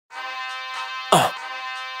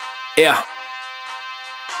Yeah.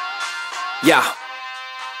 Yeah.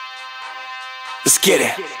 Let's get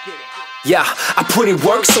it. Yeah, I put in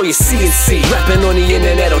work so you see and see. Rapping on the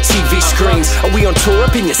internet or TV screens. Are we on tour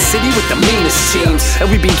up in your city with the meanest teams? And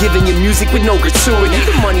we been giving you music with no gratuity.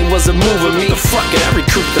 The money wasn't moving me, but fuck it, I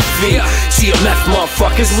recoup the fee. CMF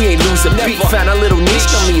motherfuckers, we ain't losing beat. Found a little niche,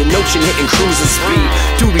 got me a notion hitting cruising speed.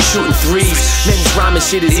 Dude be shooting threes, man this rhyming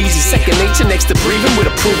shit is easy. Second nature next to breathing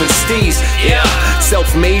with a proven steez. Yeah,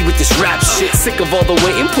 self-made with this rap shit. Sick of all the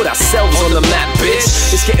waiting, put ourselves on the map, bitch.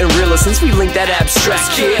 It's getting realer since we linked that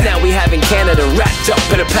abstract kid. Now we have in Canada wrapped up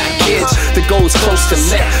in a package. The goal's close to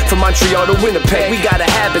met. From Montreal to Winnipeg, we got a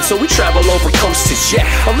habit, so we travel over coast to jet.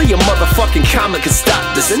 Only a motherfucking comic can stop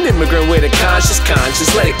this. An immigrant with a conscience,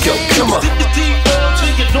 let it go. Come on.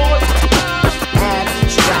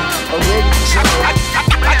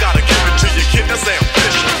 I gotta give it to you, kid. That's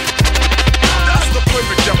ambition. That's the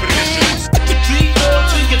perfect definition. D-O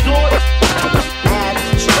to your door.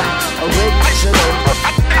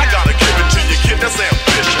 I gotta give it to you, kid. That's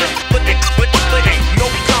ambition. Ain't no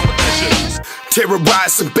competition.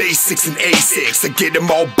 Terrorize some basics and A6. I get them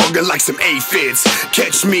all bugging like some aphids.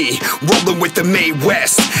 Catch me rolling with the May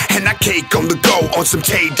West, and I cake on the go on some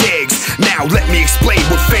Tay Diggs. Now let me explain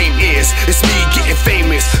what fame is. It's me getting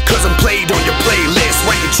famous, cause I'm played on your playlist.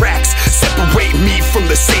 Writing tracks separate me from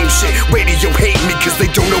the same shit. Radio hate me cause they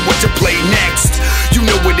don't know what to play next. You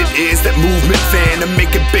know what it is, that movement fan. I'm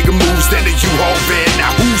making bigger moves than a U-Haul van.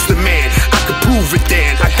 Now who's the man? I could prove it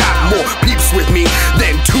then. I got more peeps with me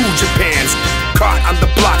than 2 Japans. Caught on the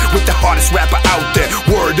block with the hardest rapper out there.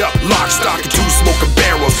 Word up, lock, stock, and 2 smoking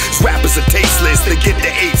barrels. These rappers are tasteless, they get the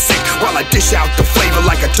 8-6 while I dish out the flavor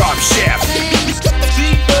like a top chef.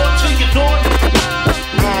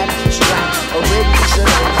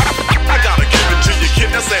 I gotta give it to you, kid.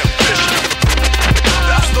 That's ambition.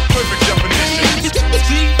 That's the perfect definition.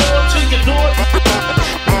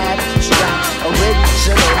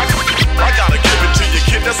 I gotta give it to you,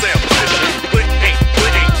 kid. That's ambition. Ain't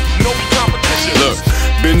no competition. Look,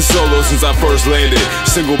 been solo since I first landed.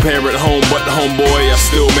 Single parent home, but homeboy, I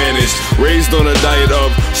still managed. Raised on a diet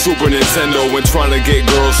of Super Nintendo and trying to get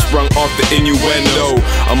girls sprung off the innuendo.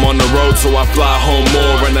 I'm on the road, so I fly home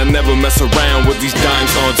more, and I never mess around with these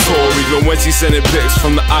dimes on tour. Even when she sending pics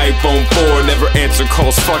from the iPhone 4, never answer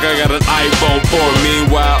calls. Fuck, I got an iPhone 4.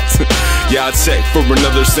 Meanwhile, yeah, I check for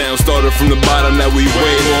another sound. Started from the bottom, now we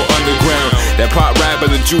way more underground. That pop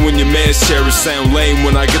rapper that you and your man cherish sound lame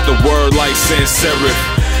when I get the word like sans serif.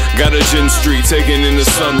 Got a gin street, taking in the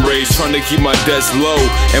sun rays, trying to keep my desk low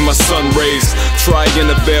and my sun rays. Try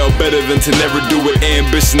and avail, better than to never do it.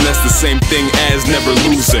 Ambition, that's the same thing as never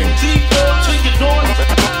losing.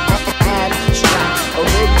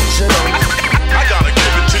 I gotta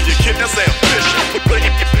give it to you, kid. That's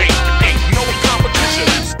ambition.